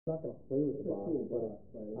I'm not gonna play with the box,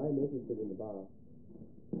 but I'm interested in the box.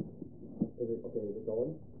 Is it okay? Is it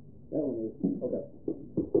going? That one is. Okay.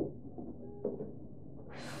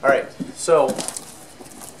 All right. So,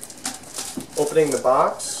 opening the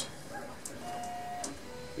box,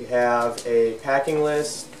 we have a packing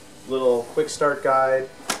list, little quick start guide,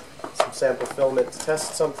 some sample filament to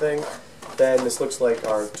test something. Then this looks like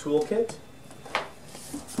our toolkit.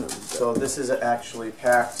 So this is actually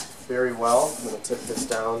packed very well. I'm going to tip this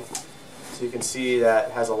down so you can see that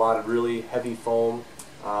it has a lot of really heavy foam.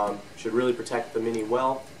 Should really protect the Mini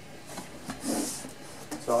well.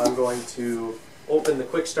 So I'm going to open the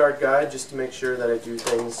quick start guide just to make sure that I do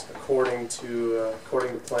things according to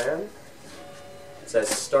plan. It says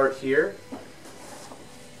start here.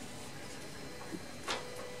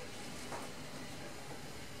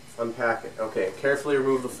 Unpack it. Okay, carefully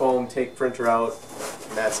remove the foam, take printer out,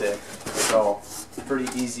 and that's it. So, pretty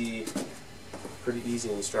easy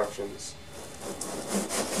instructions.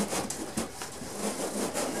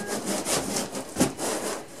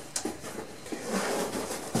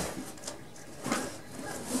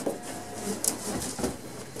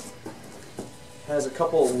 Has a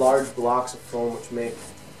couple large blocks of foam which make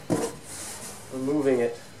removing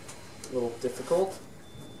it a little difficult.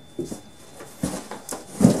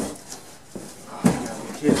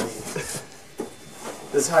 Kidding me.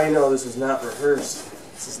 This is how you know this is not rehearsed.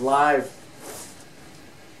 This is live.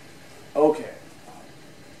 Okay.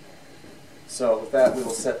 So with that, we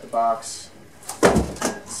will set the box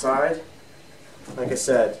aside. Like I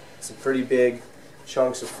said, some pretty big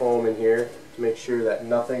chunks of foam in here to make sure that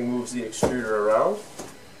nothing moves the extruder around.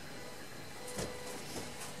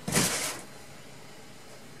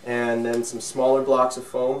 And then some smaller blocks of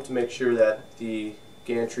foam to make sure that the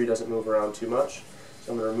gantry doesn't move around too much.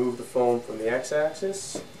 So I'm going to remove the foam from the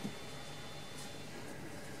x-axis.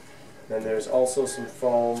 Then there's also some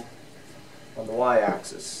foam on the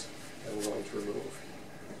y-axis that I'm going to remove.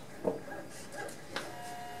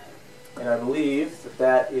 And I believe that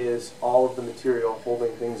that is all of the material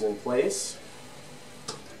holding things in place.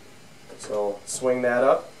 So swing that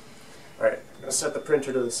up. Alright, I'm going to set the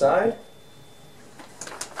printer to the side.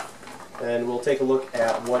 And we'll take a look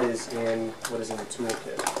at what is in the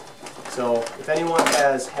toolkit. So if anyone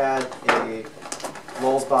has had a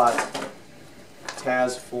LulzBot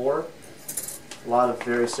TAS 4, a lot of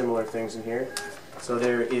very similar things in here. So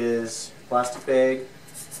there is plastic bag,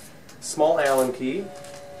 small Allen key,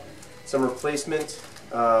 some replacement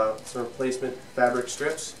fabric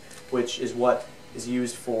strips, which is what is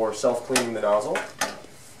used for self-cleaning the nozzle,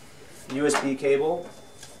 USB cable,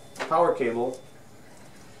 power cable,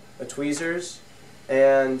 a tweezers,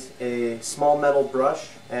 and a small metal brush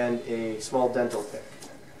and a small dental pick.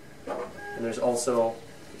 And there's also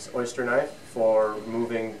this oyster knife for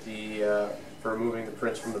removing the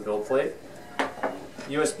prints from the build plate,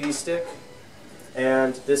 USB stick,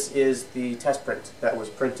 and this is the test print that was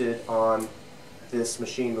printed on this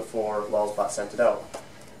machine before LulzBot sent it out.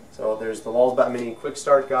 So there's the LulzBot Mini Quick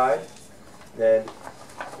Start Guide. Then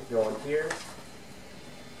we go in here.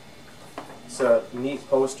 It's a neat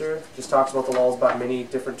poster. Just talks about the LulzBot Mini,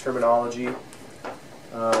 different terminology,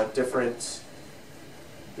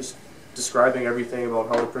 just describing everything about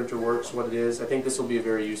how the printer works, what it is. I think this will be a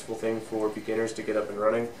very useful thing for beginners to get up and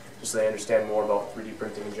running, just so they understand more about 3D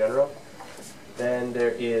printing in general. Then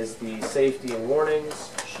there is the safety and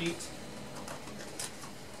warnings sheet.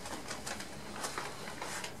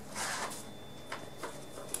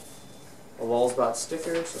 A LulzBot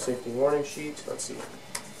sticker, so safety and warning sheet. Let's see.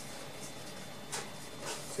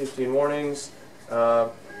 Safety and warnings,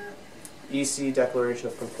 EC Declaration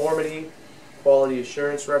of Conformity, Quality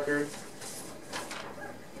Assurance Record,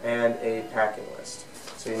 and a packing list.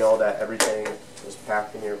 So you know that everything was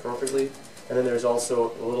packed in here appropriately. And then there's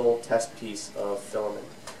also a little test piece of filament,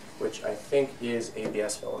 which I think is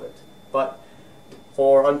ABS filament. But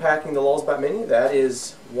for unpacking the LulzBot Mini, that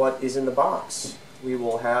is what is in the box. We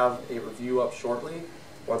will have a review up shortly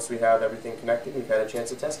once we have everything connected and we've had a chance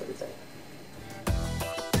to test everything.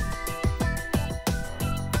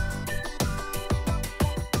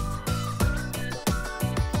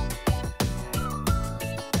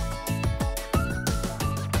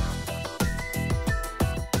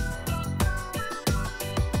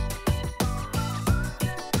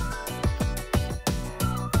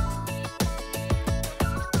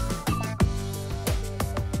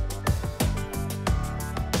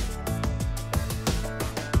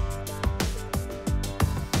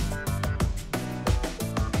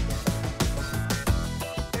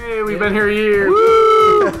 Hey, we've been here years.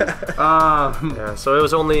 Woo! Yeah, so it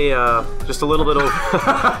was only just a little bit over.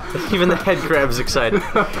 Even the head crab's excited.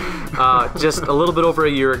 Just a little bit over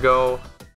a year ago.